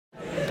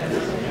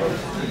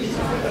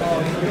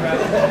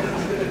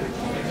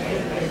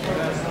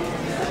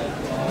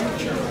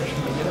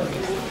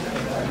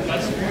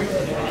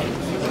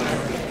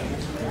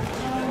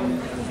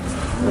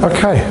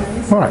Okay,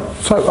 right,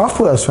 so I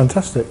thought that was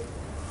fantastic.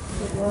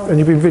 And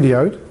you've been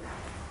videoed.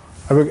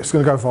 It's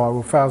going to go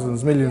viral,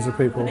 thousands, millions of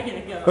people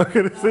are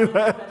going to see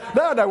that.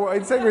 Now I know what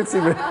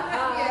integrity means.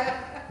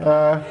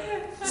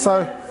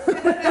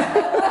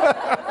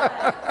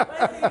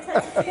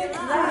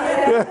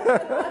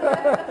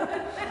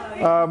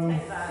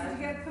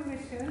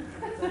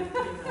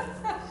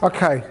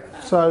 Okay,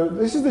 so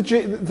this is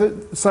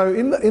so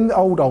in the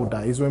old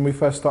days when we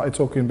first started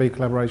talking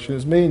BeCollaboration, it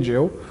was me and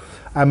Jill,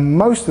 and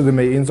most of the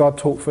meetings I'd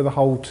talk for the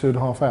whole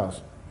 2.5 hours.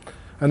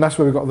 And that's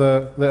where we got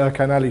the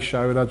Erkan Ali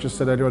show, and I just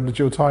said earlier on the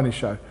Jill Tiny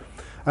show.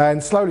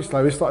 And slowly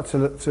we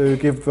started to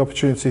give the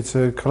opportunity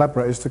to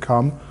collaborators to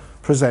come,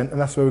 present,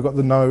 and that's where we got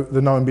the know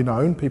and be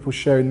known, people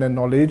sharing their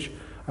knowledge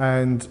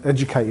and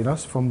educating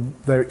us from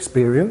their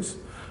experience,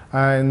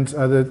 and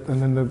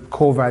then the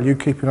core value,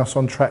 keeping us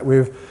on track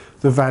with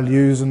the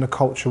values and the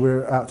culture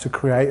we're out to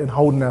create and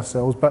holding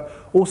ourselves, but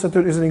also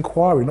doing it as an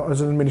inquiry, not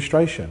as an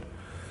administration.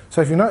 So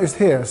if you noticed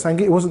here,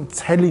 Sangeet wasn't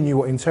telling you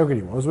what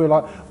integrity was. We were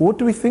like, well, what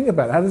do we think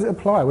about it? How does it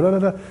apply?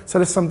 Well, so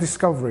there's some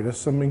discovery, there's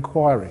some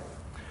inquiry.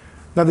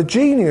 Now the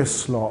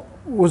genius slot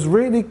was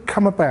really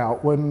come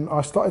about when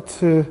I started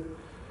to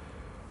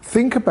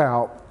think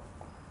about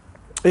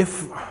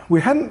if we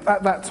hadn't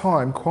at that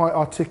time quite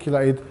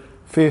articulated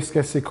fear,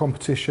 scarcity,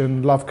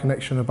 competition, love,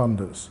 connection,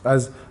 abundance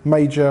as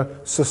major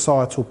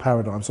societal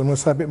paradigms. I'm going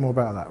to say a bit more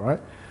about that, right?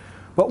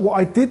 But what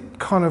I did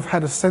kind of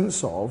had a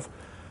sense of,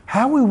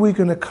 how are we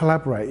going to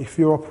collaborate if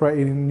you're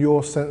operating in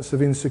your sense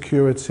of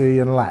insecurity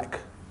and lack?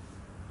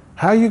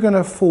 How are you going to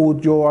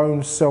afford your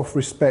own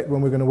self-respect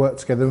when we're going to work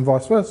together and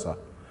vice versa?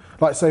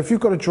 Like, so if you've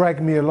got to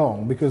drag me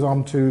along because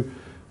I'm too,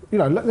 you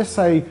know, let's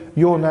say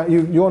you're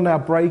now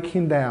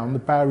breaking down the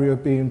barrier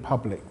of being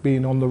public,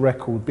 being on the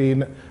record,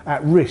 being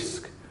at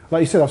risk.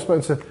 Like you said, I've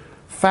spoken to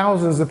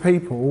thousands of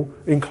people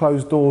in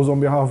closed doors on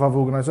behalf of other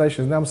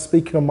organisations. Now I'm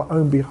speaking on my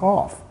own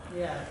behalf.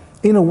 Yeah.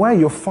 In a way,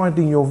 you're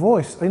finding your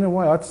voice. In a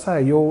way, I'd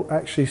say you're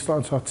actually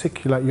starting to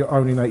articulate your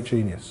own innate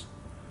genius.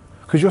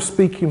 Because you're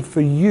speaking for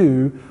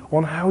you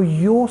on how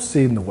you're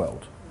seeing the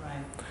world.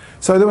 Right.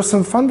 So there were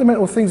some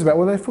fundamental things about,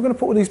 well, if we're going to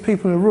put all these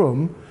people in a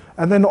room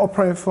and they're not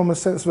operating from a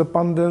sense of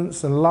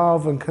abundance and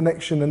love and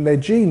connection and their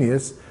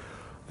genius,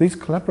 these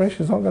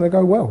collaborations aren't going to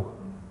go well.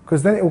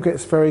 Because then it all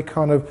gets very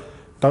kind of,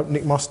 don't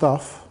nick my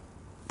stuff,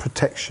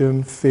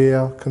 protection,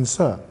 fear,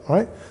 concern,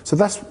 right? So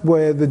that's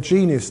where the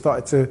genius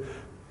started to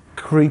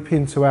creep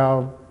into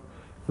our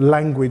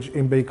language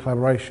in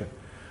BeCollaboration.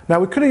 Now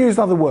we could have used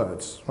other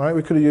words, right?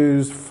 We could have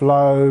used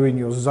flow, in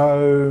your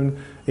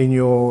zone, in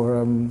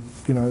your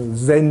you know,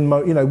 zen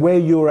mode, you know, where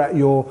you're at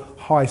your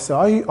high. So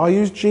I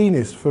use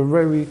genius for a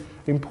very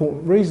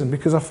important reason,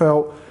 because I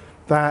felt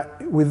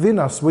that within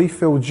us we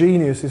feel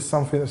genius is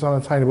something that's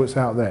unattainable, it's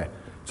out there.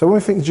 So when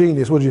we think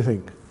genius, what do you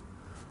think?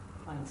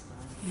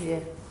 Yeah.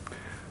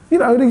 You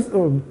know,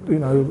 you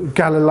know,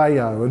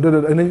 Galileo, and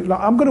then, like,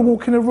 I'm going to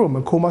walk in a room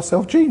and call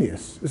myself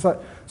genius. It's like,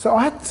 so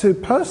I had to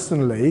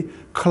personally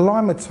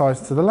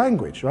climatise to the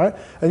language, right?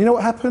 And you know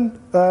what happened,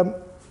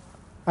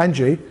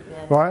 Angie, yeah.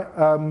 Right?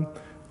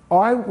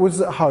 I was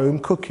at home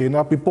cooking,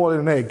 I'd be boiling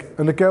an egg,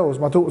 and the girls,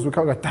 my daughters would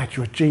come and go, Dad,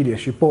 you're a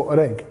genius, you bought an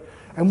egg.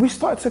 And we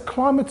started to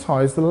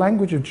climatise the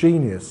language of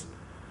genius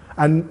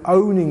and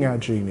owning our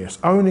genius,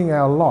 owning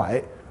our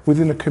light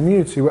within a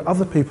community where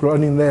other people are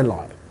owning their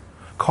light.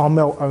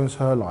 Carmel owns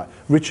her light,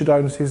 Richard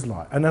owns his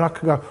light, and then I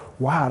could go,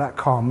 wow, that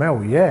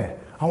Carmel, yeah,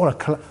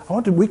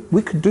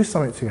 we could do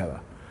something together.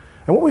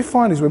 And what we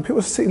find is when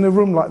people sit in a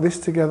room like this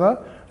together,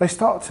 they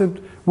start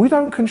to, we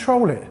don't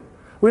control it.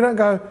 We don't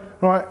go,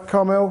 right,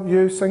 Carmel,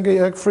 you,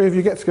 Sangeet, 3 of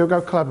you get together,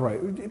 go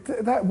collaborate.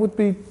 That would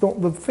be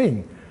not the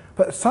thing.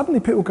 But suddenly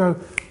people go,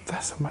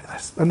 that's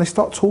amazing, and they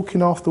start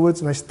talking afterwards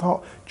and they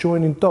start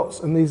joining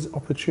dots and these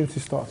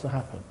opportunities start to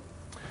happen.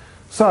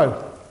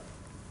 So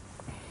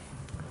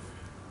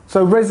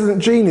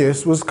Resident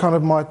Genius was kind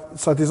of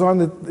so I designed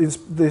the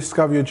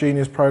Discover Your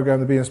Genius program,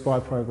 the Be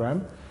Inspired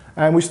program,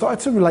 and we started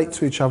to relate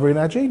to each other in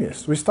our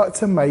genius. We started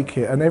to make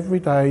it an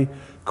everyday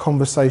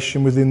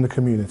conversation within the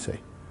community.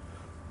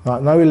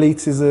 Like, no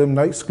elitism,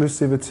 no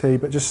exclusivity,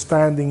 but just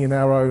standing in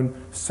our own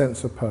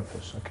sense of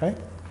purpose, okay?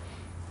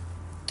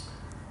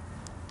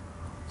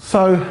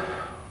 So,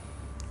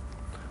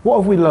 what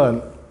have we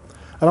learned?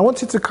 And I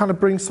wanted to kind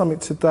of bring something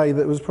today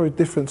that was probably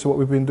different to what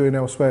we've been doing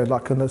elsewhere,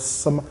 like a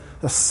sum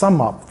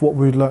up of what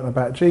we've learned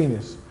about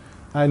genius.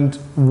 And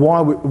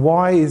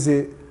why is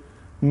it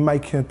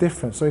making a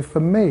difference? So for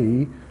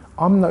me,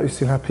 I'm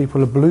noticing how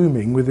people are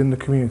blooming within the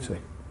community.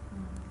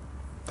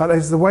 That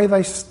there's the way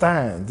they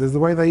stand, there's the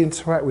way they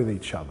interact with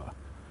each other.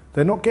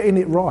 They're not getting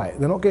it right,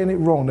 they're not getting it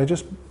wrong,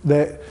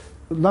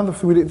 another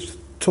thing we didn't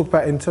talk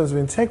about in terms of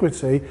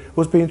integrity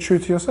was being true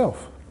to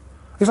yourself.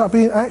 It's like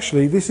being,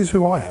 actually, this is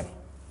who I am.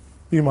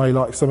 You may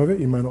like some of it,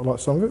 you may not like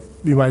some of it,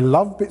 you may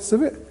love bits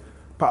of it,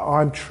 but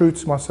I'm true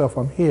to myself.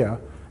 I'm here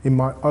in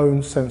my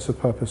own sense of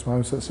purpose, my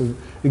own sense of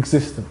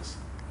existence.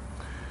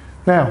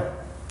 Now,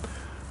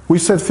 we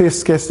said fear,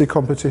 scarcity,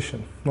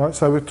 competition, right?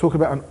 So we're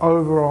talking about an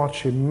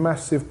overarching,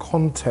 massive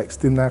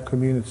context in our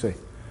community.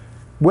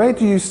 Where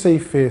do you see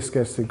fear,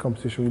 scarcity, and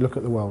competition when you look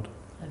at the world?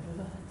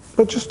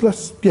 But just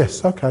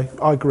yes, okay,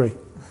 I agree.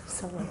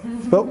 Sorry.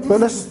 But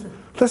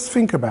let's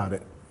think about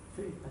it.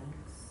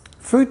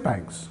 Food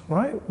banks,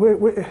 right?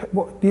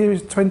 What year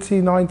is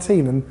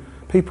 2019 and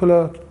people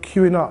are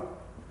queuing up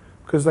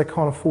because they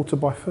can't afford to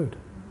buy food?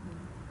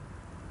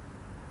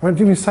 I mean,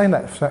 even saying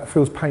that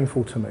feels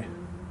painful to me.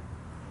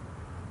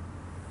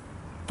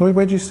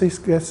 Where do you see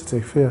scarcity,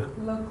 fear?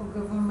 Local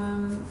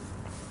government,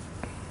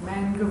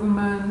 main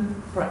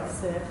government,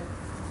 Brexit.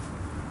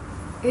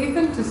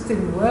 Even just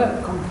in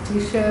work,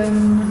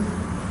 competition.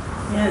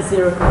 Yeah,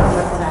 zero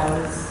contract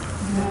hours.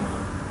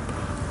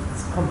 Yeah.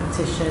 It's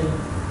competition.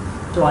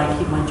 Do I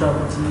keep my job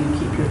or do you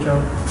keep your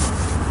job?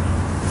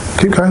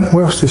 Keep going.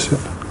 Where else is it?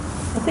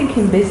 I think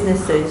in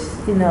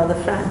businesses, you know, the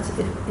front,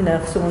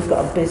 if someone's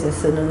got a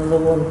business and another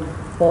one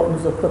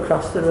opens up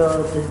across the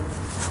road,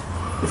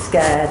 they're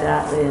scared,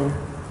 aren't they,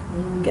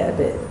 and get a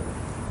bit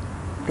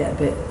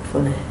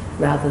funny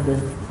rather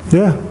than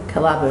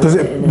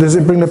collaborating. Does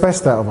it bring the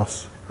best out of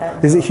us?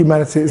 Is it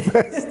humanity at its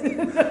best?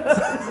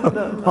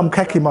 I'm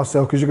kecking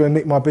myself because you're going to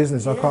nick my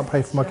business. I can't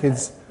pay for my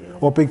kids.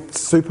 Or a big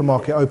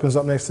supermarket opens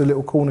up next to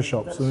little corner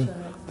shops and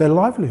their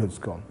livelihood's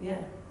gone. Yeah.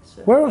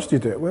 Where else do you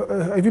do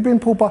it? Have you been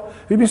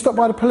stopped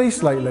by the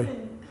police lately?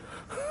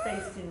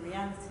 Based in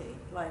reality,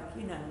 like,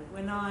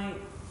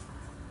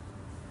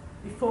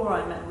 before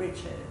I met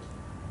Richard,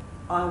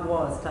 I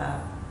was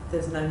that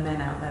there's no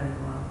men out there in the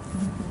world.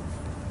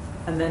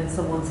 And then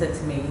someone said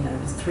to me,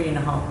 there's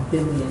 3.5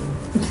 billion.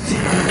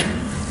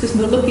 Just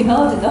not looking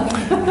hard enough.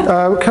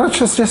 Can I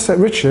just say,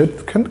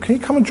 Richard, can you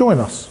come and join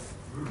us?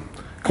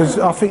 Because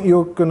I think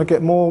you're going to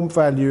get more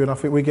value and I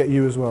think we get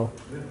you as well.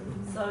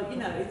 So,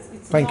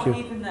 it's Thank not you.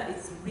 even that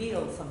it's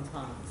real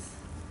sometimes.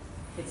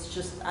 It's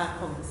just our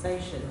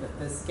conversation that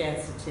there's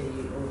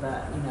scarcity or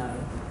that,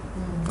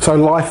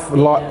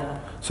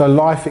 So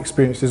life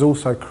experiences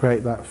also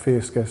create that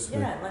fear, scarcity.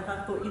 Yeah, like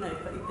I thought, if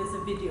there's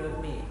a video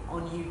of me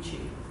on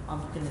YouTube,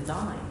 I'm going to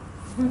die.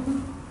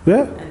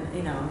 Yeah. And,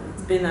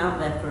 it's been out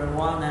there for a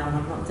while now and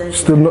I'm not dead.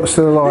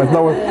 Still alive.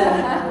 No one,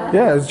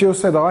 yeah, as Jill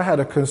said, I had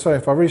a concern.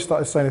 If I really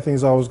started saying the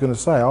things I was going to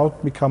say, I'll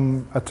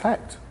become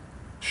attacked,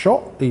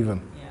 shot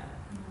even. Yeah.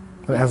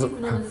 And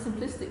even on a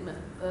simplistic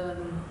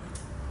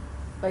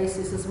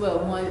basis as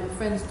well. My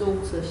friend's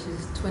daughter,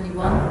 she's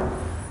 21,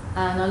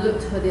 and I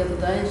looked at her the other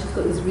day and she's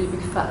got these really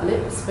big fat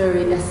lips,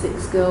 very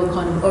Essex girl,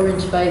 kind of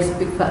orange face,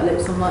 big fat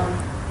lips. I'm like,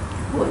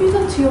 what have you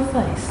done to your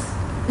face?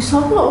 She's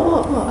like,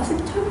 what? I said,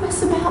 don't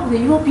mess about with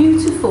it, you're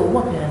beautiful.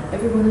 What? Yeah.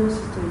 Everyone else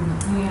is doing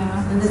that.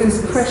 Yeah. And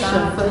there's this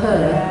pressure for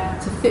her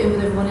to fit in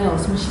with everyone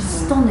else. I mean, she's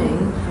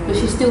stunning, but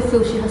she still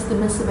feels she has to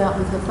mess about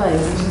with her face.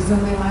 And she's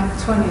only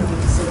like 20, did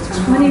you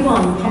say?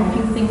 21,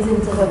 pumping things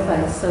into her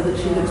face so that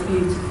she looks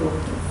beautiful.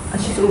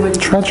 And she's already...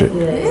 Tragic.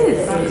 Yeah, it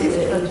is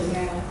tragic.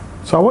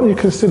 Yeah. So I want you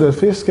to consider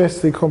fear,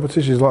 scarcity,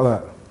 competition is like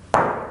that.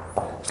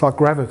 It's like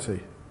gravity.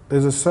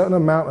 There's a certain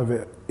amount of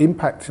it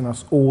impacting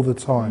us all the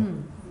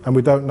time. And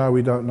we don't know,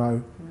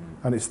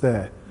 and it's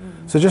there.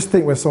 So just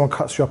think when someone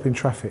cuts you up in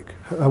traffic.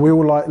 Are we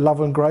all like love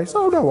and grace?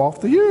 Oh no,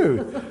 after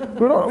you.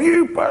 We're not,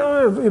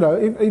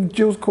 if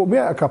Jill's caught me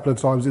out a couple of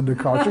times in the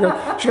car.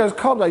 She goes,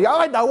 calm down. Yeah,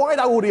 I know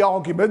all the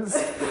arguments.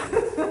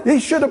 He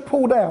should have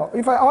pulled out.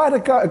 In fact, I had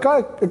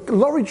a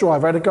lorry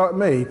driver had a go at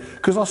me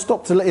because I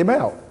stopped to let him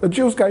out. And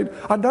Jill's going,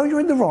 I know you're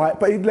in the right,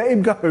 but he'd let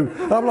him go.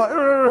 And I'm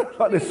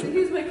like this. He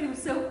was making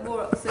himself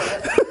more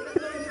upset.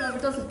 The lorry driver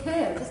doesn't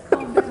care, just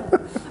calm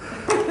down.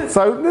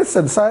 So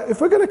listen,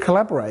 if we're going to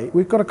collaborate,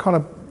 we've got to kind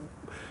of...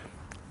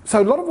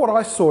 So a lot of what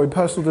I saw in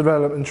personal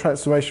development and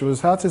transformation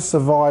was how to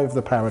survive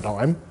the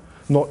paradigm,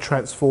 not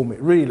transform it.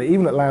 Really,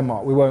 even at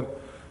Landmark, we weren't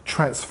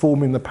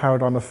transforming the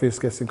paradigm of fear,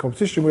 scarcity and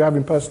competition, we were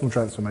having personal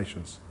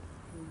transformations.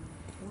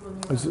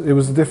 It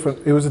was a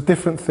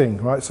different thing,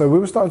 right? So we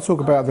were starting to talk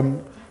about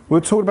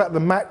the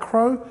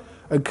macro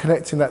and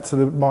connecting that to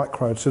the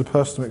micro, to the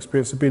personal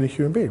experience of being a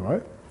human being,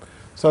 right?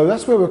 So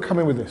that's where we're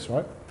coming with this,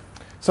 right?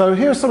 So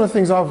here are some of the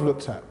things I've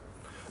looked at.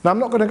 Now I'm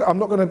not going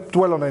to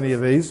dwell on any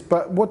of these,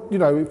 but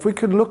if we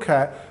could look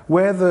at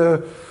where's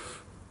the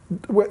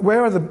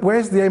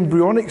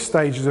embryonic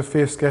stages of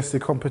fear, scarcity,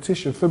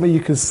 competition. For me, you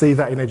can see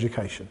that in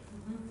education.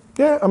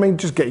 Yeah, I mean,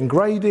 just getting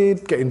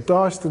graded, getting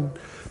diced, and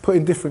put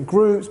in different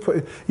groups.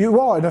 You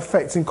are in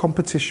effect in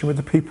competition with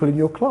the people in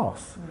your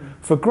class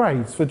for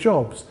grades, for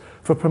jobs,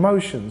 for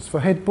promotions, for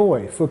head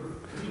boy, for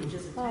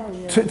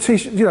so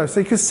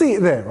you can see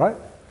it there, right?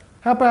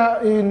 How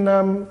about in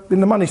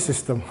the money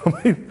system?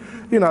 I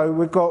mean,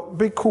 we've got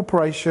big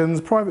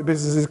corporations, private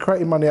businesses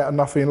creating money out of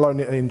nothing and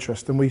loaning it at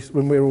interest, and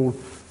when we're all,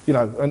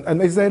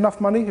 and is there enough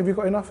money? Have you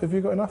got enough? Have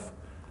you got enough?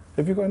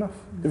 Have you got enough?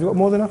 Have you got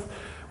more than enough?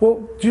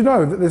 Well, do you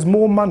know that there's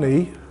more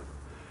money,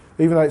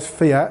 even though it's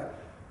fiat,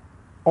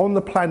 on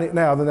the planet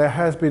now than there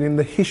has been in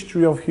the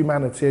history of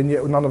humanity, and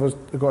yet none of us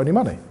have got any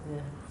money?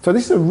 Yeah. So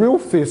this is a real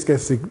fear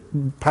scarcity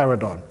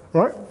paradigm,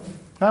 right?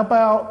 How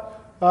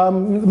about the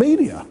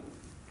media?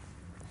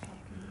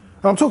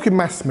 And I'm talking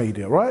mass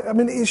media, right? I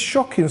mean, it's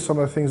shocking some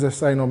of the things they're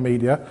saying on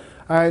media,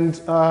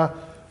 and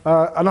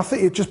I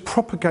think it just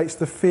propagates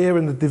the fear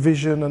and the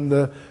division and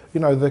the, you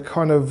know, the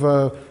kind of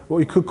what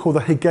you could call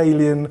the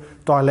Hegelian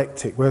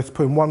dialectic, where it's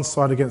putting one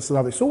side against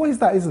another. It's always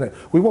that, isn't it?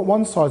 We want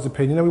one side's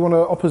opinion and we want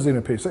an opposite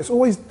opinion. So it's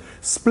always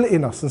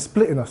splitting us and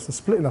splitting us and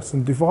splitting us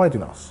and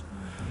dividing us.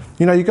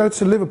 You know, you go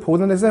to Liverpool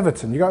and then there's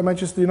Everton. You go to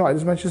Manchester United,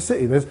 there's Manchester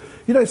City. There's,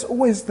 you know, it's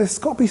always, there's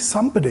got to be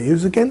somebody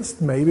who's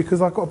against me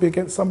because I've got to be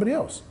against somebody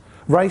else.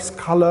 Race,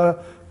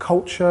 colour,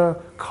 culture,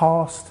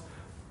 caste.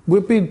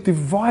 We're being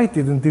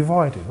divided and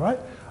divided, right?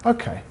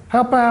 Okay,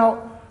 how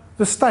about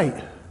the state?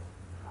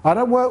 I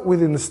don't work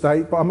within the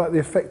state, but I'm at the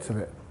effect of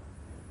it.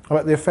 I'm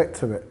at the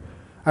effect of it.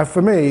 And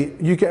for me,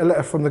 you get a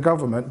letter from the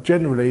government,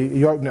 generally,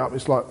 you open it up,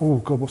 it's like, oh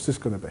God, what's this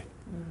going to be?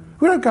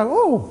 We don't go,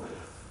 oh,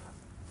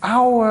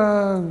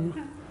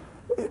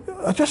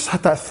 I just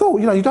had that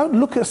thought, you know, you don't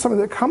look at something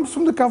that comes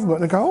from the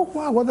government and go, oh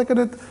wow, what are they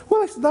going to do?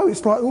 Well, no,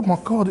 it's like, oh my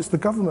God, it's the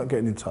government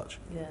getting in touch.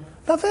 Yeah.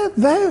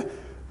 Now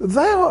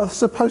they are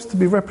supposed to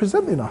be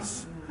representing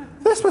us.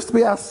 They're supposed to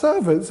be our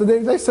servants, and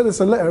they send us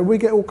a letter and we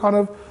get all kind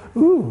of,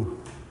 ooh.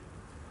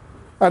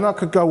 And I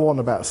could go on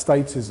about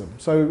statism.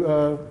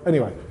 So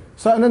anyway,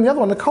 so and then the other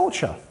one, the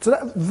culture. So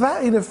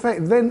that in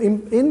effect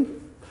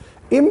then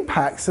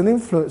impacts and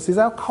influences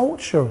our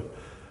culture,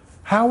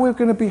 how we're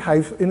going to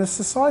behave in a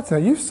society.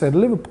 Now you've said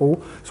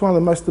Liverpool is one of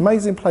the most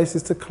amazing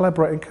places to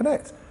collaborate and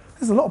connect.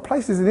 There's a lot of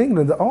places in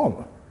England that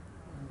aren't.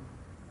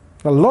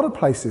 A lot of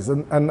places,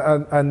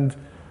 and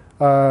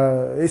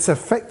it's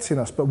affecting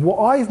us. But what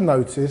I've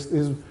noticed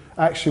is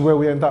actually where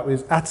we end up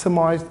is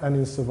atomised and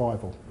in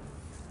survival.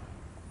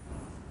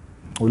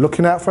 We're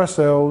looking out for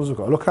ourselves, we've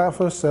got to look out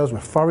for ourselves, we're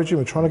foraging,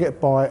 we're trying to get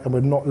by, and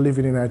we're not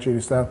living in our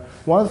genius. Now,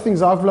 one of the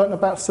things I've learned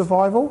about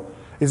survival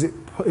is it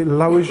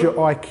lowers your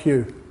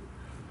IQ.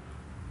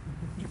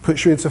 It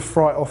puts you into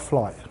fight or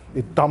flight.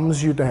 It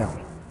dumbs you down.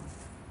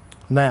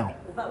 Now.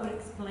 Well, that would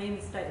explain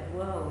the state of the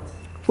world.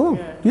 Well,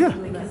 yeah.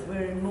 Because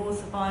we're in more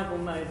survival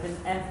mode than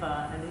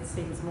ever, and it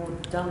seems more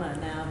dumber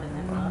now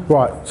than ever.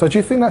 Right, so do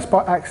you think that's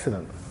by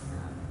accident?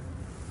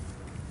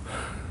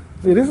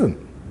 It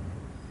isn't.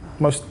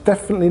 Most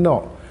definitely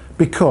not.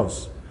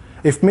 Because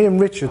if me and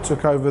Richard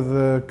took over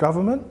the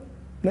government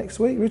next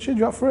week, Richard,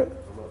 you up for it?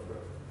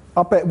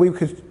 I bet we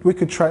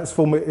could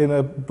transform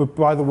it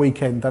by the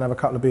weekend, then have a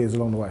couple of beers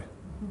along the way.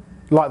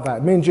 Like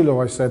that. Me and Jill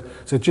always said,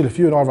 Jill, if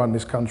you and I run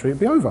this country,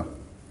 it'd be over.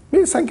 Me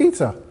and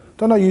Sangeeta.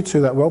 Don't know you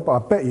two that well, but I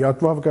bet you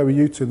I'd rather go with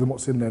you two than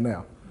what's in there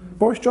now.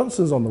 Boris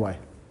Johnson's on the way.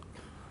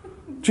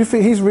 Do you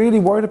think he's really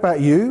worried about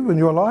you and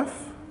your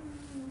life?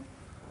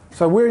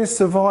 So we're in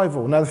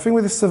survival. Now the thing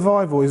with this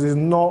survival is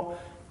not,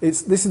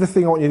 this is the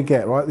thing I want you to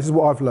get, right? This is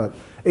what I've learned.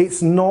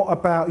 It's not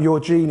about your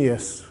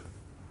genius.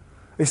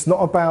 It's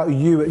not about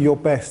you at your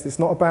best. It's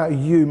not about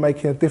you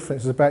making a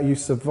difference. It's about you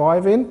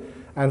surviving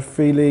and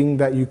feeling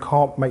that you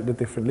can't make the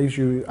difference. It leaves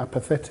you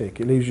apathetic.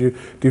 It leaves you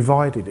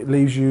divided. It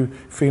leaves you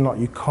feeling like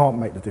you can't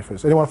make the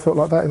difference. Anyone felt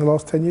like that in the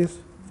last 10 years?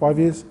 5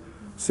 years?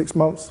 6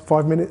 months?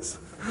 5 minutes?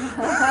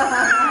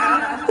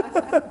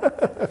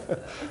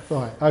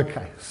 Right,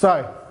 okay.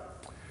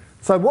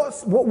 So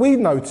what we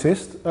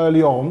noticed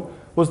early on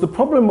was the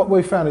problem. What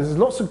we found is there's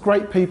lots of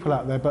great people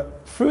out there,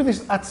 but through this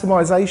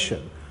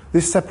atomisation,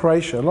 this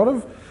separation,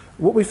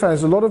 what we found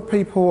is a lot of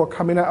people are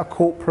coming out of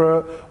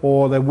corporate,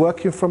 or they're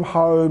working from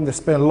home, they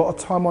spend a lot of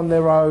time on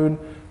their own,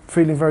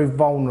 feeling very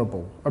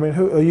vulnerable. I mean,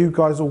 are you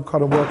guys all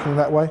kind of working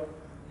that way?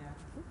 Yeah.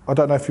 I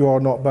don't know if you are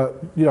or not,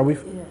 but you know,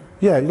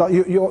 like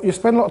you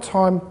spend a lot of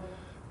time.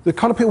 The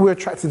kind of people we're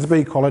attracting to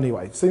BeColl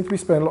anyway seem to be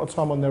spending a lot of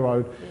time on their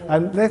own,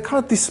 and they're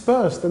kind of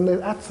dispersed and they're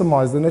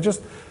atomised and they're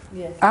just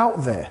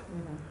out there.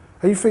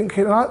 And you think,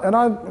 and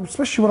I,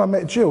 especially when I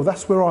met Jill,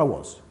 that's where I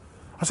was.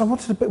 I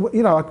wanted to be,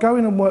 you know, I'd go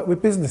in and work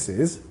with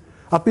businesses,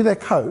 I'd be their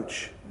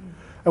coach,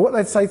 and what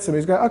they'd say to me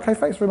is go, okay,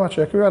 thanks very much,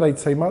 Erkan, we had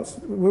 18 months,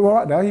 we're all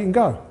right now, you can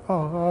go.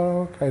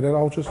 Oh, okay, then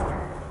I'll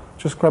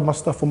just grab my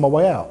stuff on my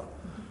way out.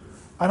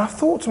 And I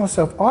thought to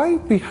myself, I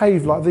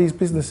behave like these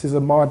businesses are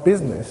my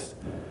business,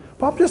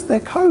 but I'm just their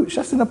coach.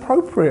 That's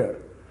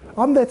inappropriate.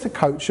 I'm there to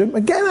coach them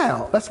and get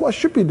out. That's what I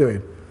should be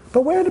doing.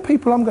 But where are the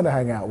people I'm going to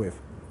hang out with?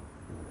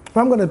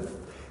 I'm going to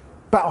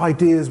bat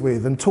ideas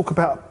with and talk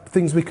about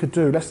things we could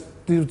do. Let's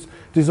do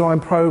design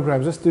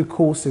programs. Let's do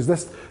courses.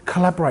 Let's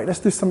collaborate. Let's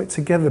do something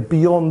together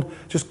beyond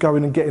just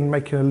going and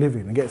making a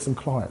living and getting some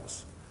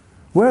clients.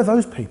 Where are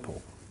those people?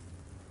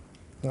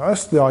 Now,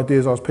 that's the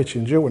ideas I was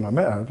pitching Jill when I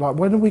met her. Like,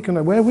 where are we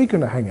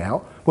going to hang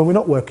out when we're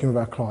not working with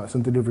our clients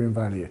and delivering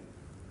value?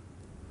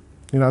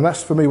 You know, and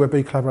that's for me where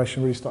BeCollaboration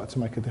really started to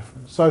make a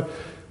difference. So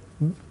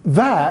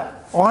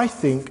that, I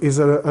think, is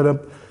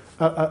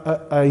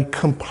a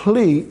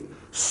complete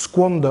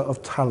squander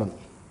of talent.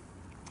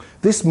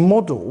 This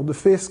model, the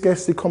fear,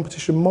 scarcity,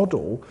 competition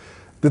model,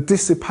 the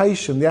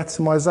dissipation, the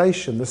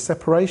atomisation, the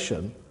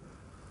separation,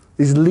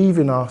 is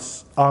leaving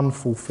us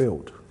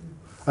unfulfilled,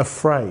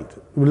 afraid.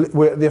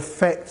 We're the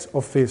effect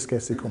of fear,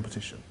 scarcity,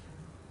 competition.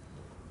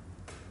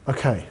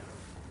 Okay.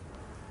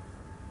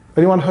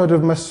 Anyone heard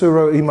of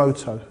Masaru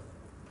Emoto?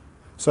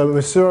 So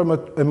Masaru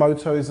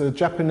Emoto is a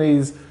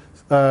Japanese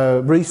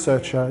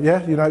researcher,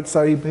 yeah, you know,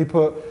 so he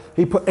put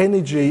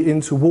energy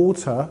into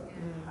water,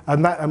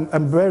 and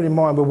bear in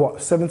mind we're what,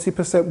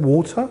 70%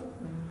 water?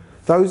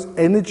 Those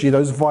energy,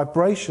 those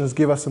vibrations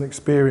give us an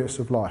experience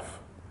of life.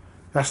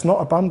 That's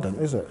not abundant,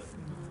 is it?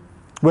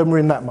 When we're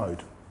in that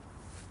mode,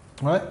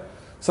 right?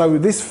 So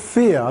this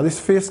fear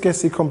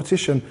scarcity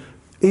competition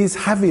is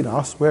having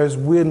us, whereas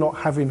we're not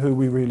having who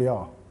we really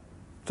are.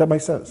 Does that make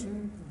sense?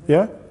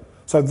 Yeah?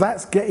 So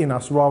that's getting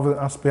us rather than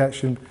us be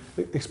actually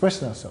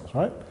expressing ourselves,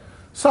 right?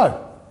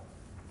 So,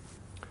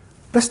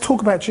 let's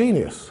talk about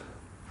genius.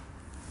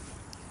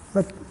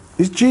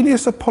 Is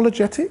genius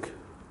apologetic?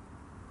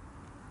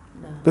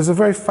 No. There's a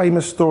very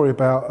famous story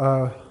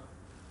about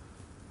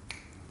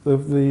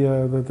the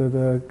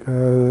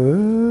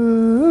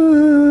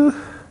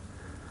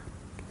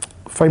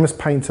famous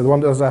painter, the one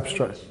that does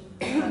abstract.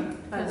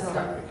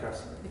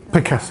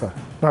 Picasso.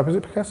 No, is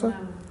it Picasso?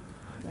 No.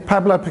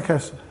 Pablo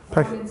Picasso.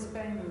 One in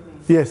Spain, you mean?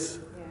 Yes.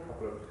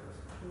 Yeah.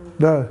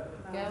 No.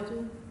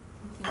 Gaudi?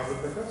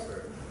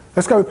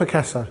 Let's go with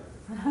Picasso.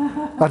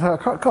 I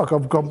can't,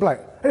 I've gone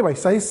blank. Anyway,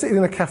 so he's sitting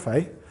in a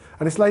cafe,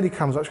 and this lady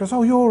comes up. She goes,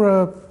 "Oh,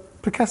 you're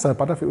Picasso."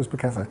 But I don't know if it was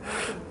Picasso.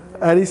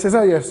 And he says,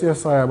 "Oh,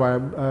 yes, I am. I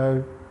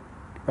am."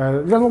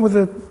 The other one with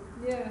the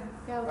Yeah.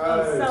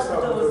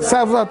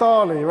 Salvador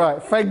Dali,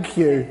 right? Thank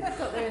you.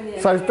 Got there in the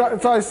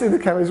end. So I see the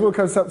camera. His woman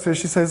comes up to her.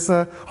 She says,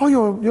 "Oh,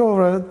 you're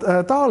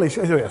Dali."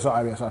 She goes, "Oh, yes,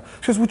 I am. Yes, I am."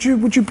 She goes,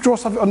 "Would you draw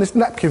something on this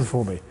napkin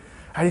for me?"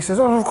 And he says,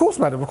 "Oh, of course,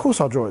 madam. Of course,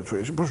 I'll draw it for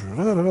you."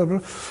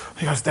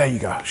 He goes, "There you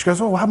go." She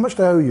goes, "Oh, how much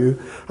do I owe you?"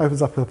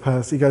 Opens up her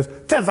purse. He goes,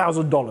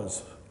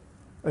 $10,000.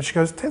 And she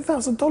goes,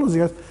 $10,000. He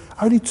goes,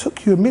 "Only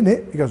took you a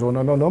minute." He goes, "Oh,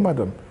 no,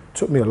 madam.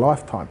 Took me a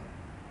lifetime.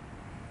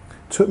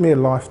 Took me a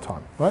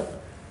lifetime, right?"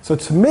 So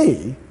to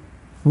me,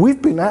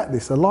 we've been at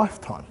this a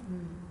lifetime.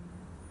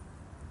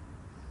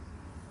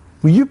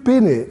 Well, you've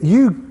been it.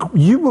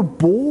 You were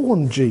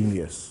born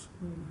genius.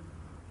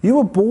 You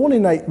were born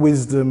innate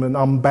wisdom and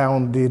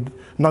unbounded,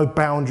 no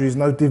boundaries,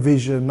 no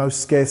division, no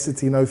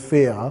scarcity, no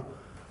fear.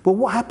 But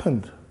what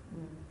happened?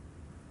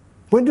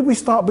 When did we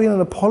start being an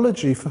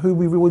apology for who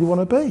we really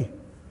want to be?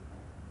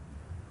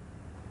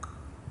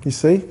 You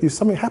see,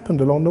 something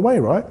happened along the way,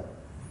 right?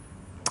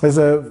 There's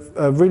a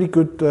really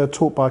good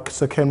talk by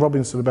Sir Ken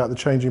Robinson about the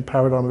changing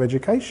paradigm of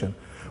education,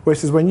 where he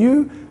says when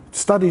you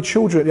study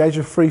children at the age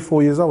of 3,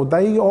 4 years old,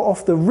 they are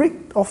off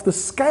the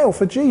scale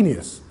for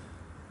genius.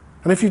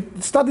 And if you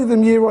study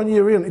them year on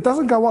year in, it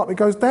doesn't go up, it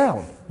goes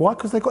down. Why?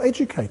 Because they got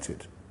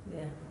educated.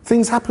 Yeah.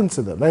 Things happen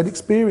to them, they had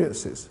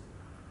experiences.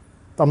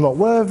 I'm not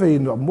worthy,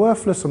 I'm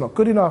worthless, I'm not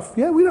good enough.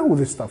 Yeah, we know all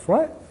this stuff,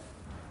 right?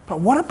 But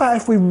what about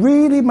if we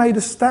really made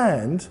a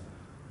stand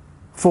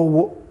for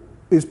what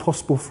is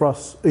possible for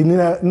us?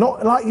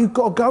 Not like you've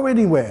got to go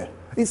anywhere.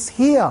 It's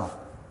here.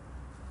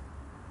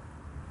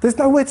 There's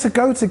nowhere to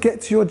go to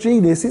get to your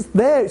genius. It's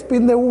there, it's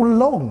been there all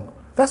along.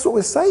 That's what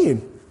we're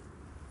saying.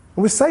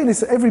 And we're saying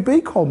this at every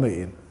BeColl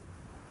meeting.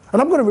 And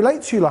I'm going to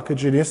relate to you like a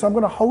genius. I'm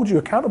going to hold you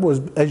accountable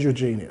as your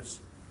genius.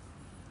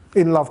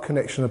 In love,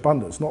 connection,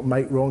 abundance, not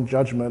make wrong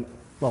judgment,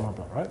 blah, blah,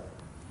 blah, right?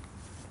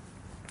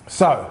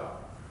 So,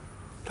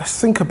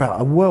 let's think about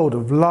a world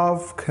of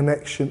love,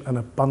 connection, and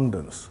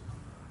abundance.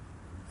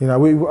 You know,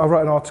 I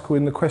wrote an article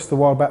in The Quest a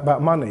while back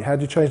about money. How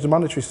do you change the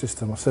monetary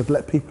system? I said,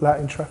 let people out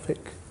in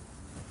traffic.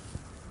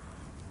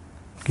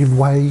 Give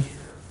way.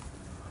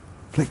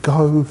 Let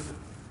go.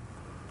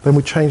 Then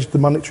we change the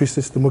monetary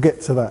system. We'll get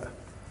to that.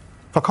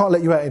 If I can't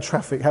let you out in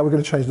traffic, how are we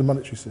going to change the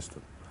monetary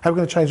system? How are we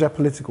going to change our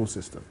political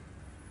system?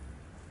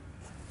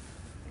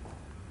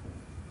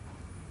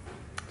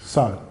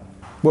 So,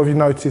 what have you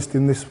noticed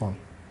in this one?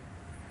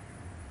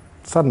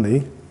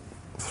 Suddenly,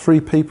 3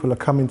 people are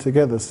coming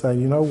together saying,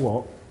 you know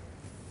what?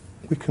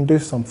 We can do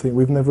something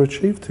we've never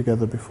achieved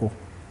together before.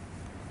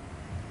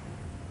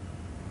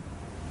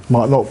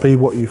 Might not be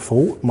what you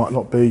thought, might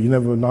not be, you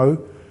never know.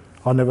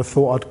 I never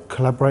thought I'd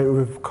collaborate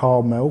with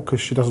Carmel because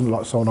she doesn't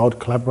look like someone I'd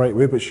collaborate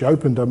with, but she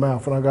opened her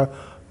mouth and I go,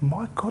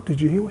 my God, did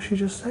you hear what she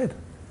just said?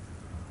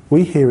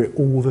 We hear it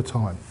all the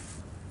time.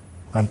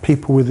 And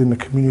people within the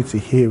community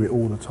hear it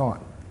all the time.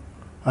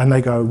 And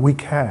they go, we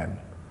can.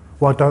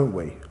 Why don't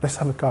we? Let's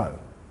have a go.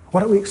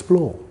 Why don't we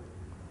explore?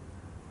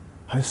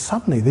 And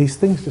suddenly these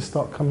things just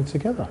start coming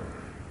together.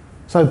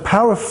 So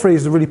power of 3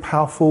 is a really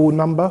powerful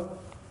number.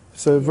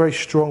 It's a very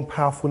strong,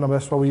 powerful number.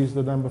 That's why we use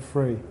the number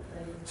 3.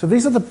 So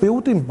these are the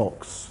building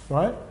blocks,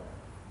 right?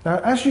 Now,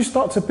 as you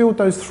start to build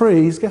those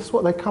 3s, guess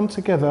what? They come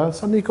together, and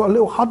suddenly you've got a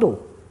little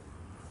huddle.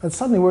 And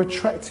suddenly we're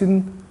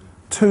attracting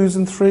 2s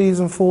and 3s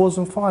and 4s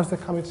and 5s, they're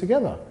coming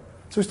together.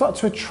 So we start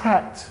to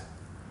attract,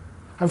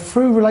 and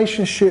through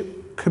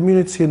relationship,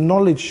 community and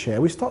knowledge share,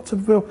 we start to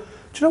build.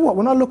 Do you know what?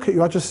 When I look at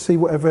you, I just see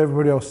whatever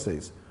everybody else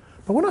sees.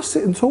 But when I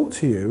sit and talk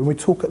to you, and we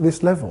talk at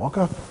this level, I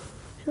go,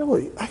 you know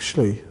what,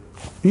 actually,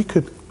 you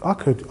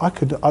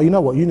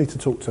know what, you need to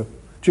talk to.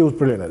 Jill's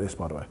brilliant at this,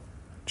 by the way.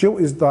 Jill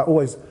is like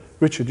always,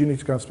 Richard, you need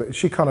to go and speak.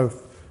 She kind of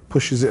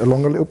pushes it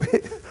along a little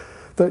bit,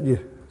 don't you?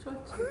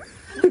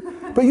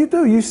 But you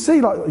do, you see,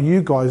 like,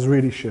 you guys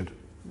really should.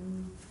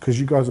 because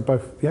you guys are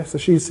both, yeah, so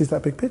she sees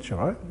that big picture,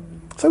 right?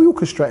 So we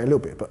orchestrate a little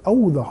bit, but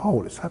on the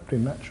whole, it's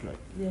happening naturally.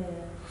 Yeah.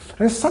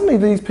 And suddenly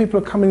these people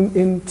are coming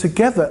in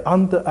together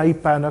under a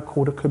banner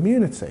called a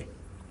community.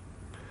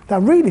 Now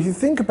really, if you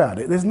think about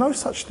it, there's no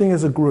such thing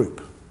as a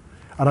group.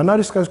 And I know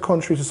this goes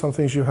contrary to some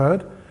things you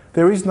heard.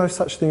 There is no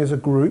such thing as a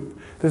group.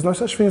 There's no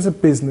such thing as a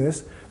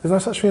business. There's no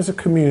such thing as a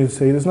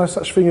community. There's no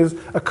such thing as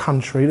a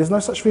country. There's no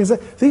such thing as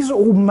that. These are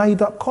all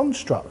made up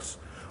constructs.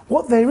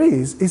 What there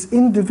is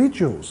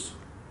individuals.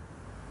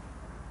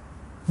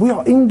 We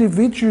are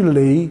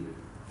individually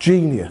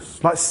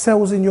genius, like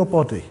cells in your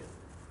body.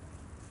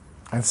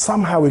 And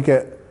somehow we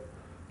get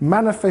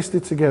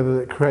manifested together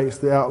that creates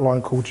the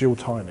outline called Jill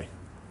Tiny,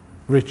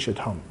 Richard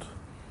Hunt.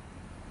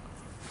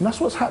 And that's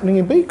what's happening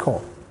in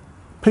BeColl.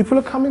 People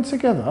are coming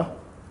together,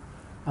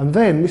 and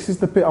then this is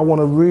the bit I want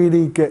to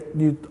really get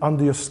you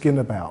under your skin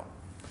about.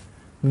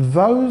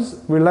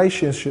 Those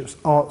relationships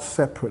aren't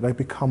separate, they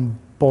become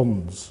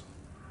bonds.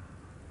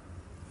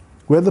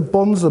 Where the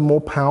bonds are more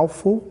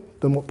powerful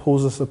than what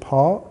pulls us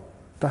apart,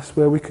 that's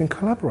where we can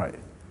collaborate.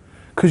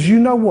 Because you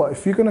know what,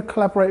 if you're going to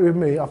collaborate with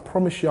me, I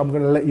promise you I'm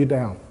going to let you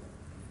down.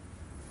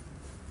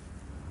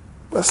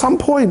 At some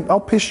point, I'll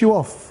piss you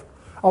off.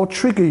 I'll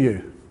trigger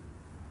you.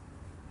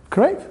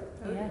 Correct?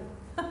 Yeah.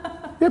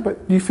 Yeah, but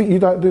you think you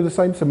don't do the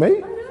same to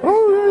me?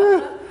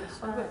 Oh,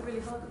 yeah. I work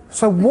really hard.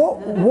 So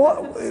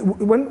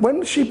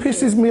when she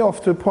pisses me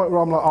off to a point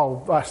where I'm like,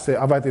 oh, that's it,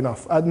 I've had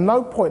enough. At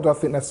no point do I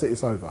think that's it,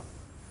 it's over.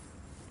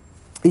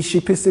 Is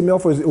she pissing me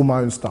off, or is it all my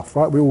own stuff,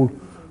 right? We're all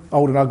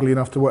old and ugly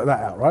enough to work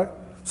that out, right?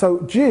 So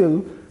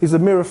Jill is a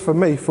mirror for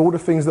me, for all the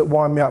things that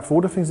wind me up, for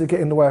all the things that get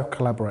in the way of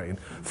collaborating,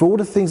 for all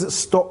the things that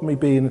stop me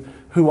being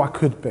who I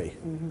could be.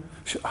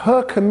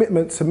 Her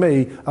commitment to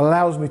me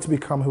allows me to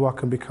become who I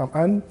can become,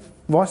 and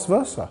vice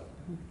versa.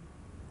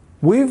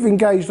 We've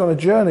engaged on a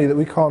journey that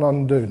we can't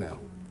undo now.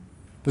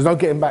 There's no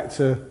getting back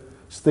to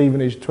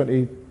Stevenage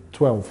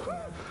 2012.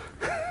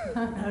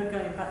 No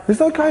going back. There's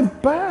no going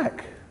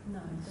back.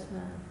 No, it's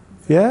not.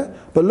 Yeah?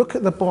 But look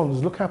at the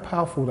bonds, look how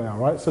powerful they are,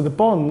 right? So the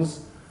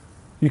bonds,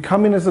 you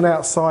come in as an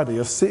outsider,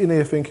 you're sitting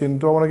here thinking,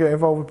 do I want to get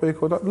involved with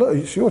people? Look,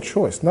 it's your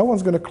choice. No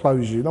one's going to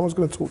close you, no one's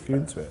going to talk you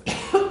into it.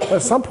 But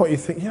at some point you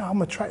think, yeah,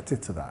 I'm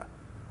attracted to that.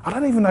 I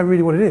don't even know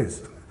really what it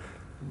is.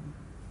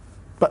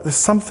 But there's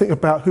something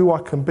about who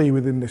I can be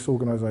within this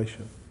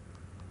organisation.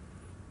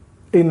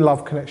 In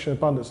love, connection,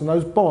 abundance. And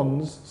those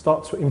bonds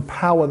start to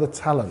empower the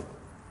talent.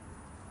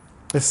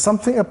 There's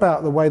something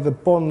about the way the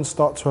bonds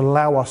start to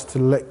allow us to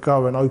let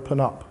go and open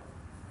up.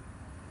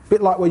 A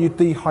bit like where you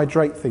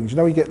dehydrate things. You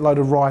know, you get a load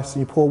of rice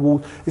and you pour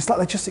water. It's like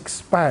they just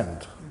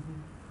expand.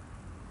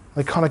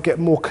 They kind of get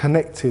more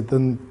connected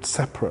than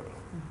separate.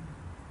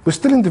 We're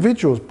still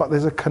individuals, but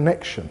there's a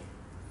connection.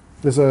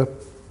 There's a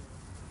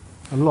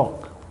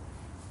lock.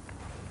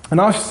 And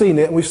I've seen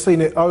it, and we've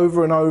seen it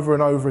over and over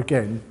and over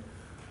again,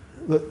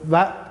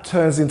 that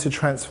turns into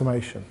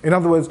transformation. In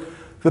other words,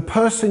 the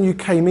person you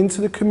came into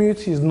the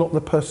community is not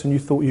the person you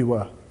thought you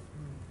were.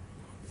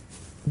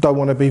 Don't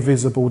want to be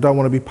visible, don't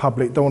want to be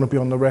public, don't want to be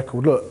on the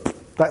record. Look,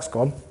 that's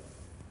gone.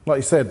 Like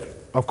you said,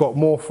 I've got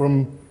more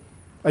from,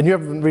 and you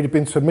haven't really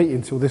been to a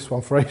meeting till this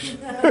one, Fraser.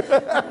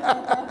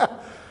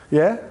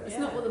 Yeah? It's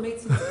not what the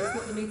meetings are, it's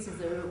not the meetings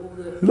that are all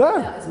the... No.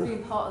 Yeah, it's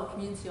being part of the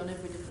community on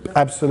every different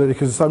level. Absolutely,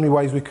 because there's so many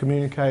ways we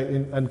communicate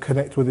and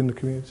connect within the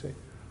community.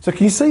 So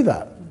can you see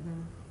that?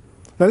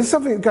 Now this is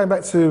something, going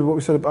back to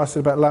what I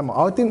said about Landmark,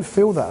 I didn't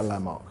feel that at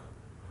Landmark.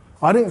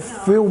 I didn't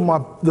feel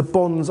the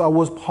bonds I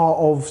was part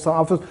of.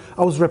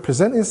 I was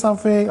representing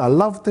something, I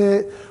loved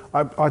it,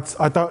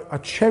 I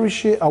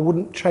cherish it, I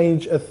wouldn't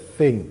change a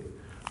thing.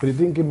 But it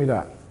didn't give me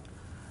that,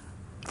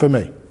 for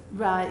me.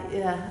 Right,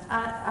 yeah.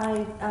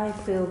 I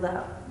feel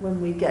that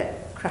when we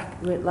get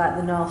like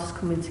the North's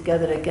coming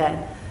together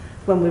again,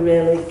 when we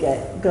really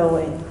get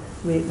going,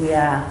 we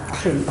are. I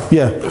think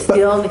it's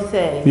the only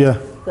thing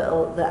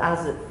that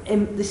has.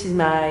 This is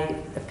my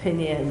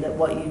opinion. That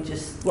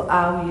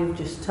how you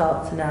just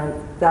talked to now.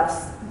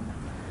 That's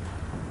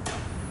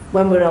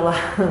when we're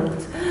allowed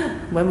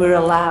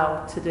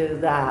to do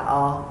that,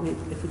 or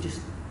if we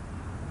just.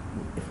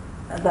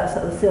 That's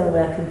the only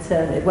way I can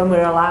turn it. When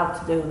we're allowed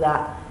to do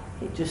that,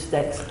 it just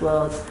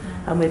explodes,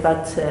 and we've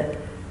had to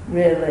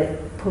really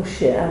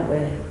push it, haven't we,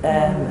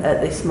 at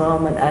this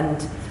moment,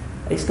 and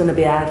it's going to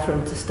be hard for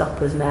them to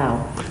stop us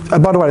now.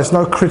 By the way, there's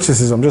no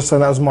criticism, I'm just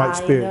saying that was my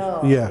experience.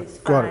 I know, yeah, it's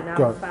fine,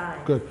 got it, fine.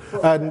 Good.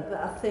 But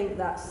I think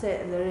that's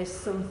it, and there is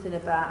something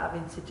about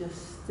having to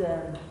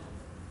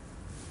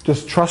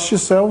just trust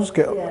yourselves,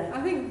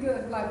 I think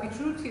like be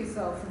true to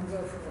yourself and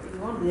go for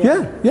what you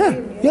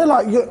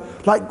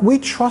want. Like we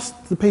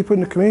trust the people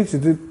in the community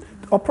to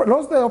operate, as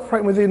long as they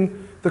operate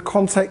within the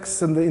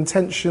context and the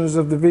intentions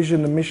of the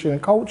vision and mission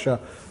and culture.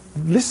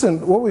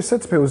 Listen, what we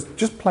said to people is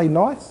just play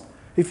nice.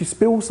 If you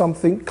spill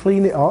something,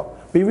 clean it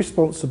up, be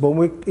responsible, and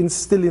we're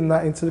instilling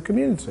that into the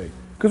community.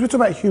 Because we're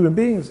talking about human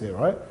beings here,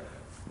 right?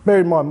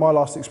 Bear in mind, my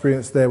last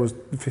experience there was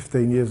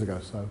 15 years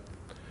ago. So,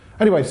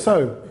 anyway,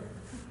 so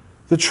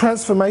the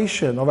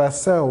transformation of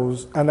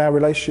ourselves and our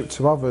relationship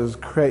to others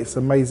creates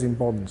amazing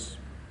bonds.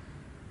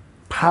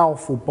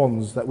 powerful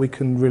bonds that we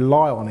can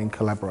rely on in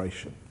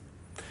collaboration.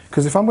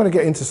 Because if I'm going to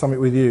get into something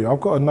with you, I've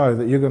got to know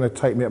that you're going to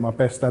take me at my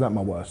best and at my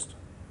worst.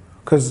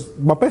 Because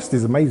my best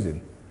is amazing,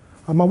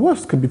 and my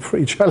worst can be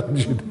pretty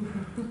challenging.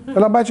 And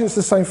I imagine it's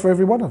the same for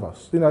every one of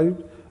us. You know,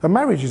 a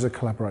marriage is a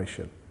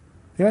collaboration.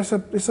 You know,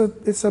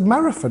 it's a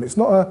marathon. It's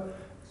not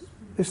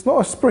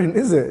a sprint,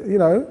 is it? You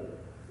know,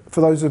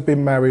 for those who've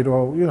been married,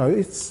 or you know,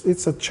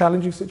 it's a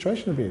challenging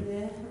situation to be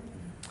in. Yeah.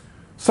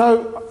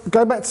 So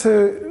go back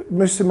to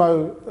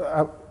Musimo,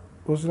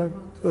 what's his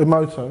name?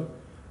 Emoto.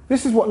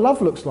 This is what love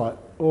looks like,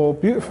 or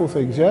beautiful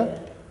things, yeah?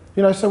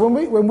 You know, so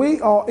when we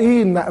are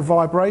in that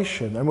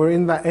vibration and we're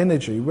in that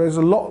energy, there's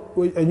a lot,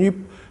 and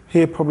you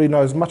here probably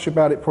know as much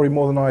about it probably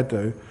more than I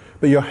do,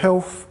 but your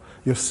health,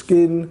 your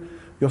skin,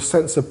 your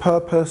sense of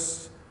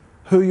purpose,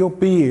 who you're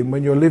being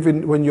when you're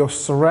living, when you're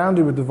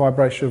surrounded with the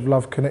vibration of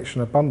love,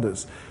 connection,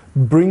 abundance,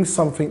 brings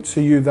something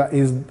to you that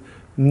is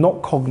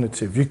not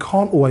cognitive. You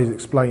can't always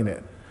explain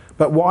it.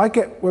 But what I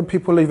get when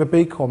people leave a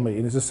BeCon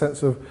meeting is a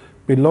sense of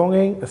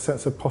belonging, a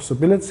sense of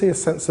possibility, a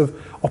sense of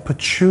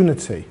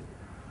opportunity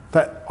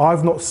that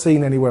I've not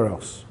seen anywhere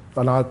else.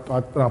 And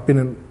I've been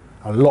in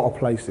a lot of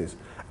places.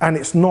 And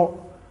it's not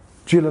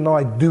Jill and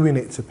I doing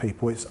it to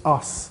people, it's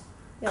us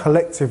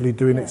collectively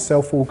doing it,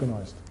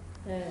 self-organised.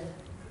 Yeah.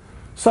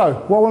 So,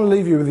 what I want to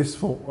leave you with this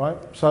thought, right?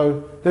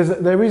 So, there's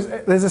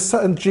a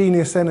certain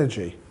genius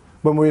energy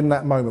when we're in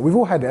that moment. We've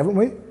all had it, haven't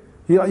we?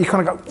 You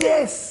kind of go,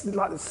 yes!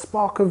 Like the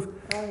spark of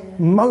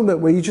moment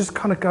where you just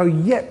kind of go,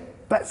 yep,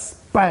 that's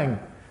bang.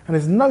 And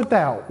there's no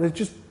doubt, there's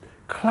just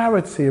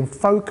clarity and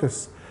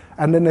focus,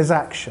 and then there's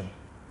action.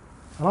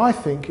 And I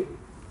think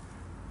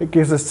it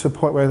gives us to a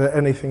point where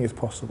anything is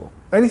possible.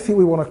 Anything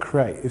we want to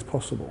create is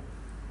possible.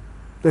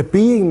 That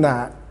being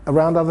that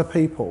around other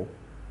people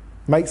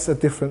makes a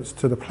difference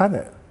to the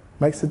planet,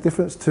 makes a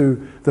difference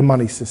to the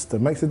money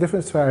system, makes a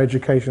difference to how our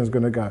education is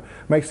going to go,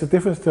 makes a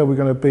difference to we're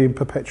going to be in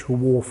perpetual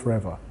war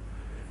forever.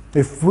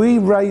 If we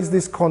raise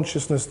this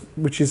consciousness,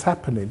 which is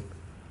happening,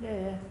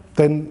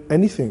 then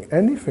anything,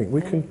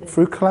 we can,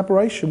 through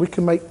collaboration, we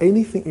can make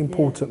anything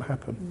important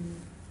happen.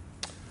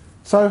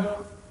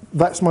 So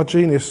that's my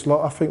genius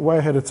lot, I think, way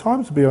ahead of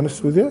time, to be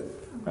honest with you.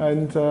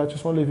 And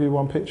just want to leave you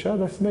one picture.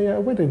 That's me at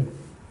a wedding.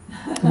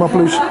 My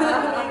blue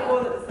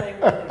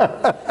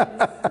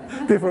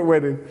different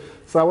wedding.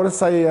 So I want to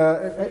say,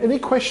 any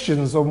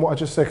questions on what I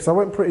just said? Because I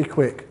went pretty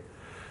quick.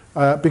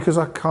 Because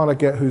I kind of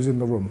get who's in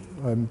the room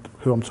and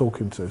who I'm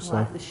talking to. So.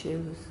 Like the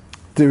shoes.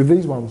 Do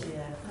these ones?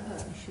 Yeah,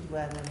 you should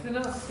wear them. They're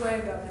not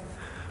suede, are they?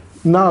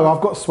 No,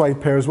 I've got a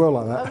suede pair as well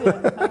like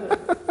that.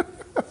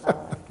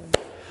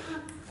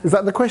 Is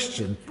that the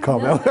question,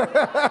 Carmel? Oh,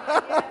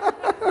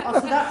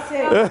 so that's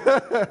it.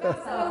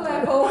 That's our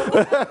level.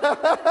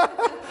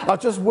 I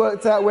just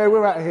worked out where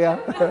we're at here.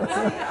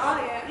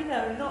 You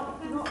know,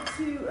 not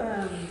to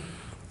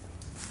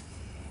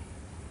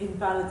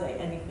invalidate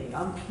anything.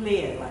 I'm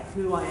clear, like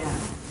who I am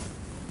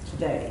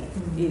today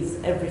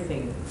is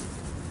everything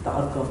that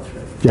I've gone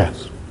through.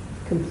 Yes.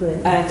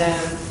 Completely. And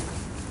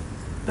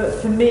but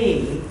for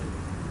me,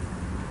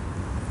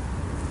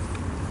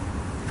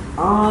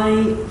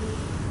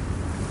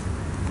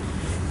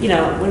 you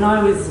know, when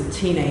I was a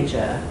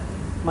teenager,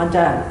 my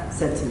dad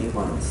said to me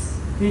once,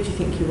 "Who do you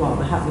think you are,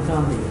 Mahatma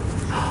Gandhi?"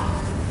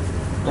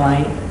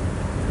 Right?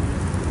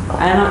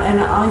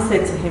 And I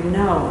said to him,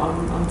 "No,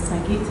 I'm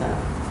Sangeeta."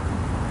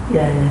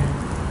 Yeah.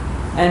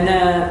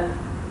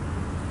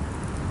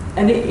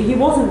 And he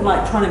wasn't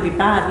like trying to be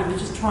bad. He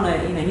was just trying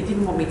to, you know, he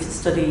didn't want me to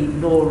study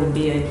law and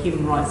be a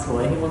human rights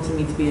lawyer. He wanted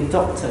me to be a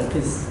doctor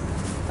because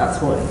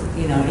that's what,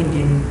 you know,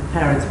 Indian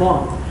parents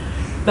want.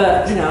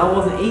 But you know, I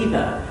wasn't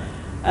either.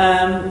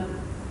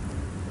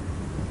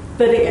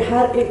 But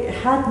it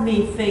had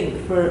me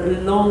think for a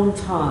long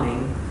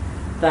time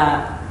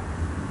that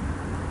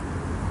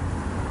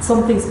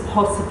something's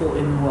possible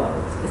in the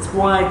world. It's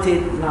why I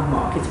did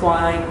Landmark. It's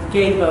why I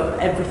gave up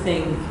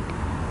everything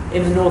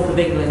in the north of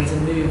England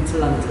and moved to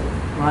London,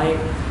 right?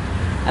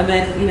 And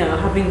then, you know,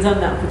 having done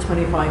that for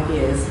 25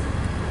 years,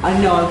 I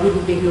know I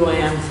wouldn't be who I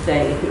am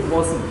today if it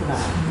wasn't for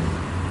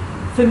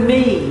that. For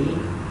me,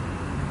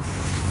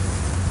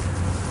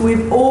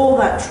 with all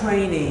that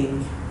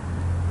training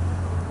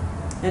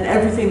and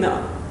everything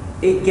that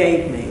it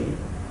gave me,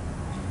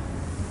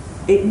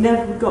 it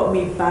never got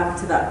me back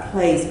to that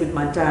place with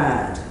my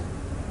dad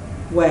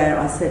where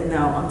I said, no,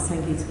 I'm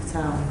Sangeeta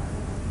Patel.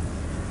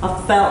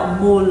 I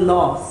felt more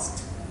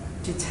lost,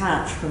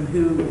 detached from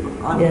who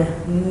I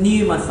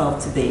knew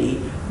myself to be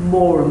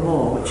more and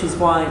more, which is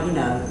why, you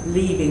know,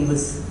 leaving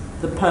was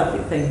the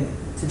perfect thing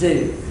to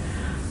do.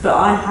 But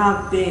I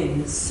have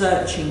been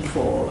searching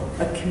for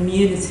a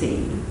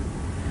community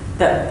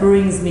that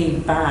brings me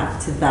back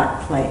to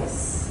that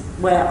place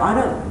where I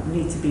don't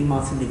need to be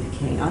Martin Luther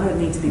King, I don't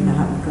need to be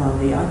Mahatma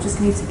Gandhi, I just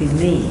need to be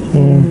me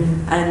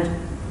and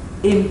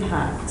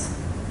impact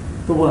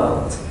the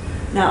world.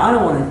 Now, I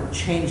don't want to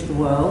change the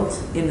world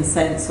in the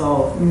sense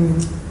of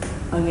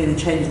I'm going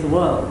to change the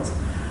world,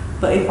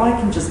 but if I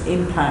can just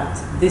impact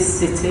this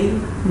city,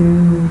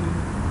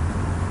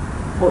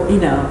 or, you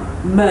know,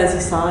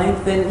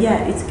 Merseyside, then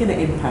yeah, it's going to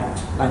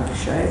impact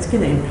Lancashire, it's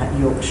going to impact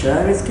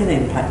Yorkshire, it's going to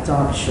impact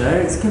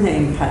Derbyshire, it's going to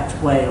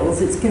impact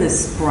Wales, it's going to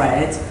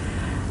spread,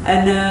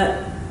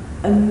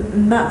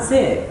 and that's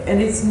it.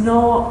 And it's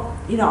not,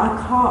 you know, I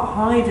can't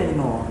hide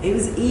anymore. It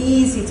was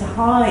easy to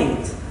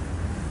hide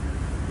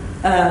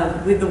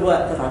with the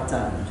work that I've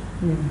done,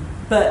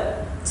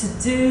 but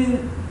to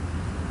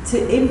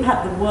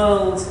impact the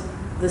world,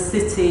 the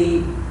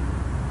city,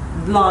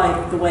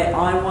 life the way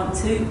I want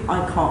to,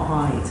 I can't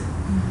hide.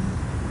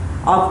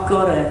 I've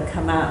got to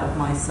come out of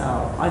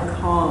myself. I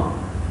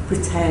can't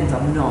pretend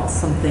I'm not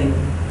something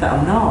that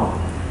I'm not.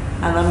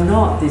 And I'm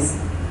not this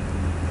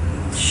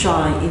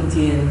shy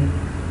Indian,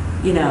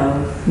 you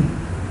know,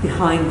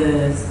 behind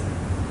the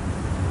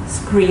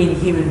screen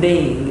human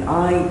being.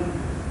 I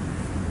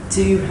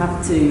do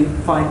have to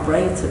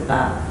vibrate at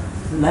that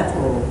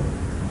level.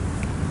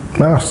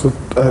 Now,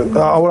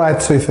 I want to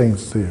add two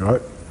things to you,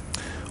 right?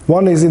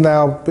 One is in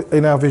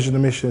our vision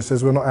and mission, it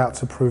says we're not out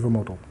to prove a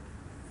model.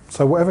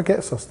 So whatever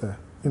gets us there,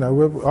 you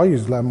know, I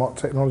use landmark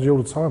technology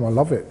all the time. I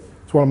love it.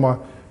 It's one of my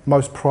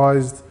most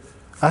prized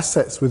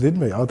assets within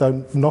me. I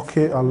don't knock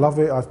it. I love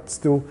it.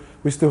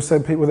 We still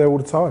send people there all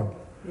the time.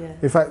 Yeah.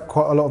 In fact,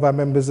 quite a lot of our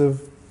members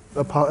have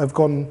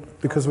gone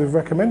because we've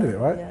recommended it,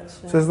 right? Yeah, that's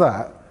right. So there's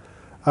that.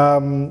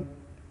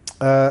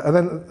 And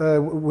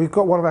then we've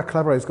got one of our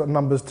collaborators got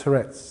Numbers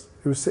Tourette's.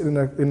 He was sitting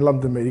in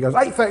London meeting. He goes,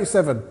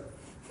 8:37.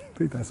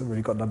 He hasn't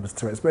really got Numbers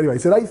Tourette's, but anyway, he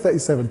said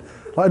 8:37.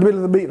 Like in the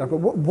middle of the meeting, I go,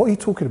 what are you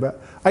talking about?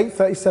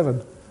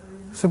 8:37.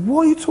 I said,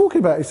 what are you talking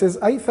about? He says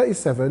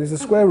 8:37 is the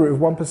square root of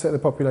 1% of the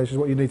population is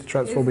what you need to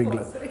transform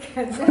England.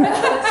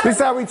 This is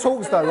how he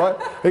talks though, right?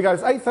 He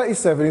goes,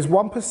 8:37 is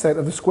 1%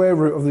 of the square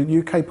root of the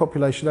UK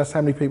population. That's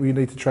how many people you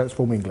need to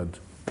transform England.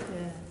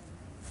 Yeah.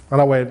 And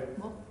I went,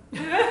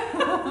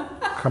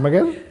 come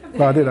again?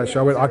 No, I didn't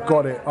actually. I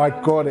got it,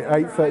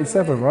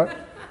 8:37, right?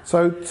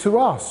 So to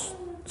us,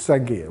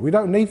 Sangeeta, we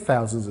don't need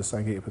thousands of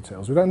Sangeeta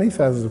Patels. We don't need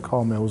thousands of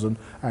Carmels and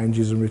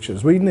Angies and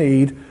Richards. We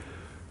need,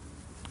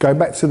 going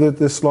back to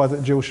the slide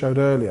that Jill showed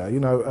earlier, you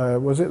know,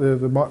 was it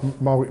the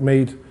Margaret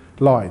Mead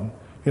line?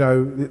 You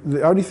know,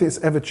 the only thing that's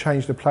ever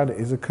changed the planet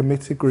is a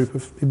committed group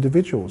of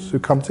individuals who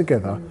come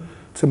together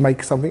to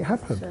make something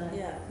happen. Sure.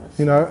 Yeah.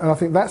 You know, and I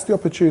think that's the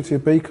opportunity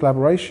of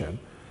BeCollaboration.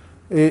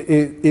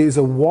 It is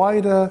a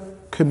wider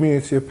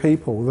community of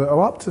people that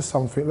are up to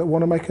something, that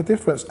want to make a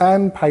difference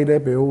and pay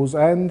their bills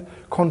and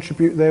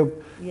contribute their...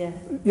 Yeah.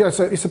 You know,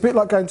 so it's a bit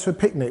like going to a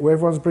picnic where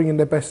everyone's bringing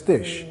their best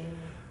dish.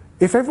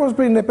 If everyone's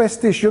bringing their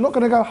best dish, you're not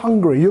going to go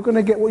hungry, you're going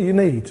to get what you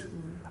need.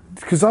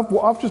 Because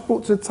what I've just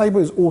brought to the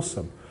table is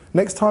awesome.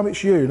 Next time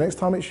it's you, next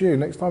time it's you,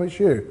 next time it's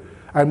you.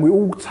 And we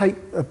all take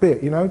a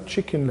bit, you know,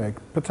 chicken leg,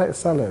 potato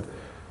salad,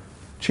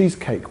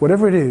 cheesecake,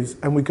 whatever it is,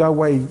 and we go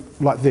away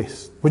like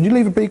this. When you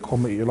leave a BeCon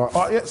meeting, you're like,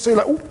 oh yeah, see,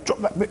 like, oh, drop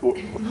that bit. Oh.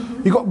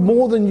 You've got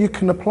more than you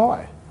can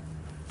apply.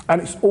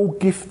 And it's all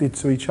gifted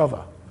to each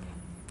other.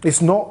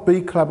 It's not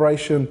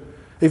BeCollaboration.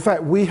 In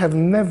fact, we have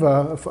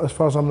never, as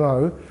far as I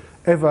know,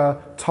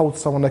 ever told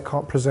someone they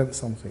can't present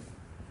something.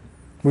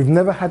 We've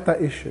never had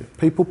that issue.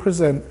 People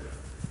present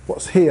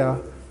what's here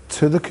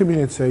to the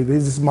community.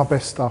 This is my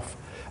best stuff.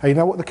 And you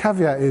know what the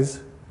caveat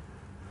is?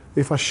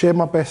 If I share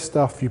my best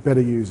stuff, you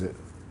better use it.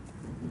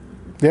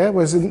 Yeah,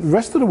 whereas in the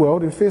rest of the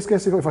world, in Fierce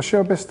Guest, if I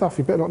share my best stuff,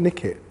 you better not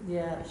nick it.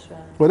 Yeah, that's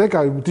right. Well, they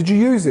go, did you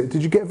use it?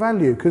 Did you get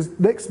value? Because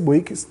next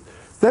week, it's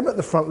them at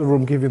the front of the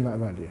room giving that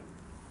value.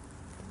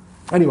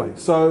 Anyway,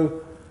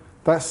 so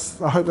I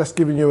hope that's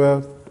giving you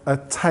a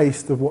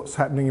taste of what's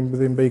happening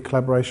within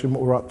BeCollaboration,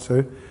 what we're up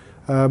to.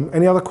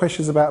 Any other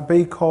questions about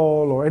BeColl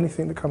or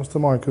anything that comes to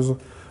mind? Because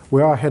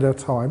we are ahead of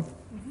time.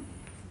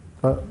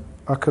 But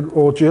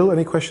or Jill,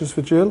 any questions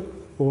for Jill?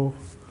 Or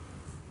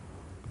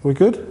are we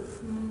good?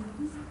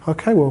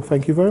 Okay, well,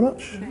 thank you very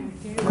much. Thank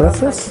you.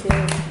 Gracias.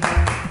 Thank you.